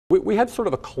We have sort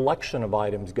of a collection of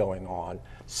items going on,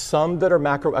 some that are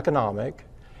macroeconomic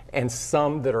and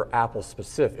some that are Apple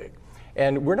specific.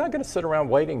 And we're not going to sit around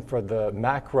waiting for the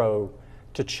macro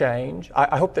to change.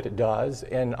 I hope that it does,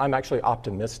 and I'm actually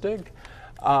optimistic.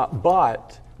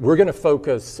 But we're going to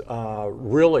focus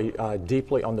really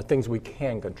deeply on the things we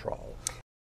can control.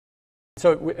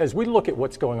 So as we look at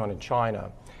what's going on in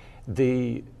China,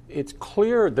 it's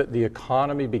clear that the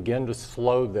economy began to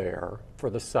slow there for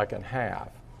the second half.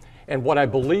 And what I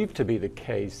believe to be the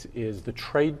case is the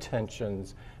trade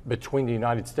tensions between the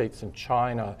United States and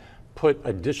China put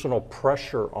additional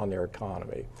pressure on their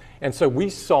economy. And so we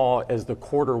saw as the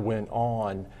quarter went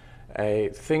on,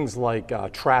 things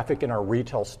like traffic in our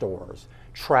retail stores,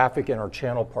 traffic in our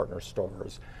channel partner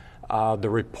stores, the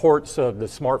reports of the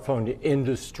smartphone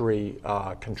industry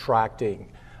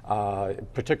contracting,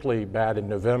 particularly bad in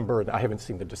November. And I haven't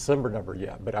seen the December number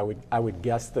yet, but I would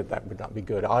guess that that would not be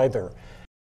good either.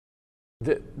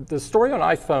 The story on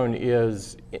iPhone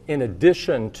is, in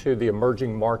addition to the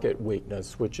emerging market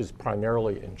weakness, which is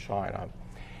primarily in China,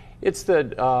 it's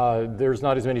that there's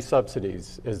not as many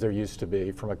subsidies as there used to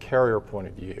be from a carrier point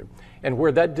of view. And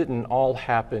where that didn't all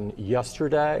happen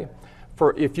yesterday,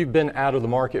 if you've been out of the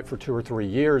market for 2 or 3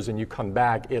 years and you come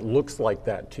back, it looks like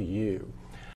that to you.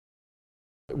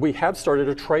 We have started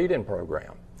a trade-in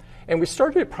program. And we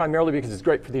started it primarily because it's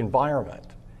great for the environment.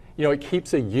 You know, it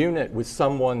keeps a unit with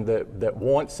someone that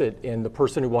wants it, and the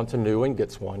person who wants a new one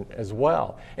gets one as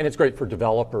well. And it's great for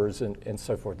developers and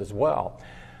so forth as well.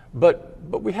 But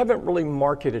we haven't really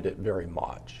marketed it very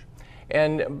much.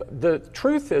 And the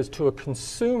truth is, to a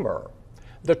consumer,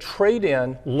 the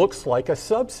trade-in looks like a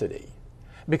subsidy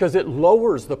because it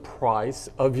lowers the price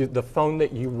of the phone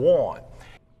that you want.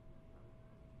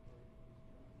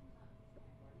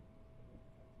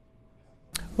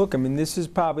 Look, I mean, this is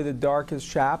probably the darkest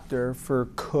chapter for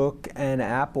Cook and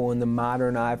Apple in the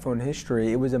modern iPhone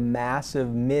history. It was a massive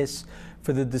miss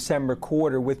for the December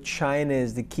quarter, with China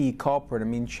as the key culprit. I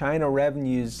mean, China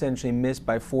revenues essentially missed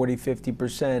by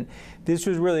 40–50%. This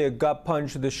was really a gut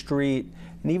punch to the street.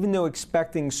 And even though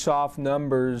expecting soft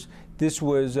numbers, this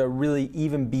was really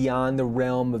even beyond the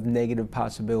realm of negative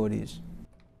possibilities.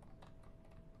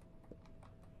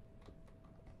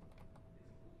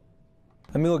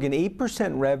 I mean, look, an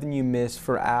 8% revenue miss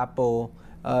for Apple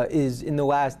is, in the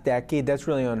last decade, that's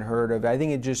really unheard of. I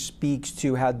think it just speaks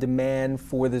to how demand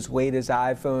for this latest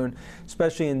iPhone,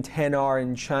 especially in 10R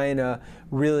in China,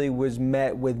 really was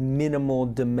met with minimal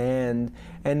demand.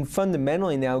 And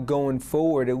fundamentally now, going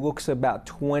forward, it looks about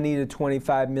 20 to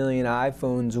 25 million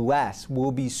iPhones less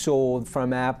will be sold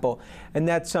from Apple. And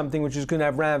that's something which is going to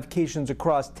have ramifications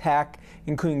across tech,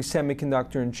 including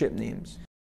semiconductor and chip names.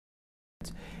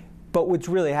 But what's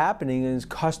really happening is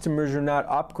customers are not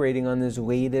upgrading on this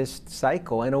latest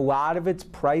cycle, and a lot of it's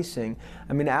pricing.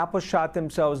 I mean, Apple shot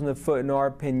themselves in the foot, in our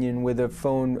opinion, with a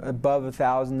phone above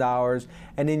 $1,000,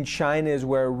 and in China is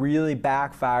where it really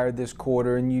backfired this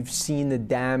quarter, and you've seen the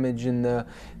damage in the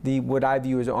what I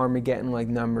view as Armageddon-like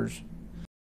numbers.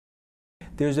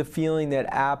 There's a feeling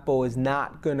that Apple is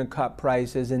not going to cut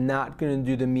prices and not going to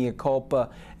do the mea culpa,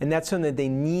 and that's something that they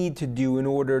need to do in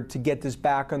order to get this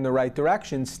back on the right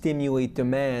direction, stimulate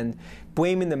demand.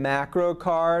 Blaming the macro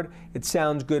card, it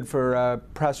sounds good for a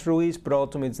press release, but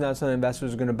ultimately it's not something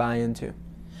investors are going to buy into.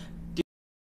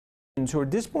 So at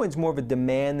this point, it's more of a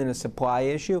demand than a supply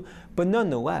issue, but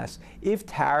nonetheless, if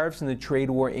tariffs and the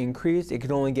trade war increase, it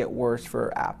could only get worse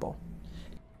for Apple.